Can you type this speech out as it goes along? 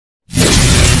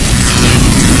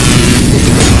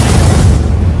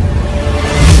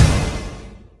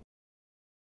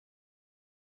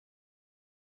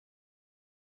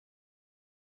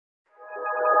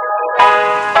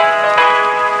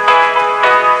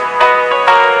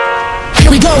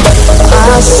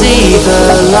see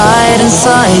the light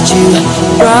inside you,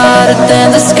 brighter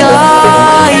than the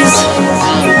skies.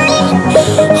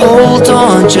 Hold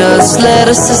on, just let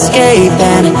us escape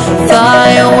and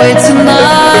fly away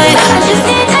tonight.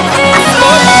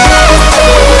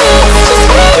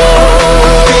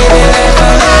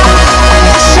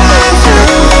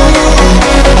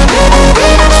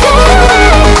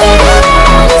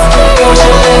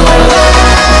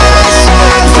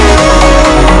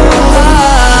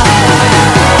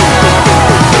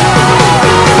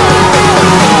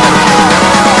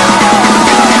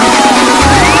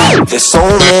 There's so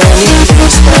many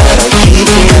things that I keep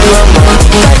in my mind,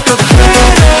 like a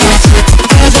credit.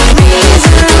 There's a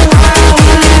reason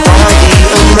all the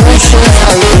emotions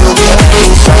I will get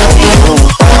inside you.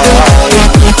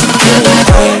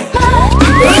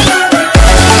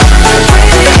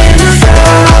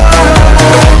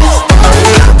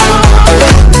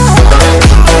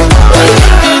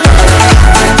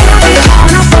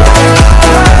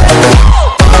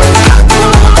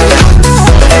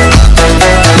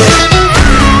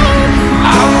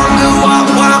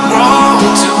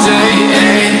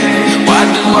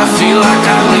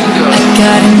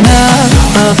 Got enough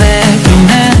of every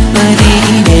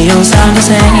melody they all sound the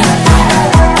same.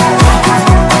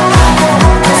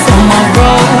 From my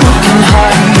broken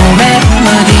heart, no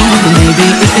remedy. But maybe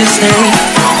if you stay,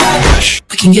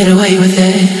 we can get away with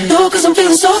it. No, 'cause I'm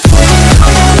feeling so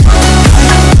free.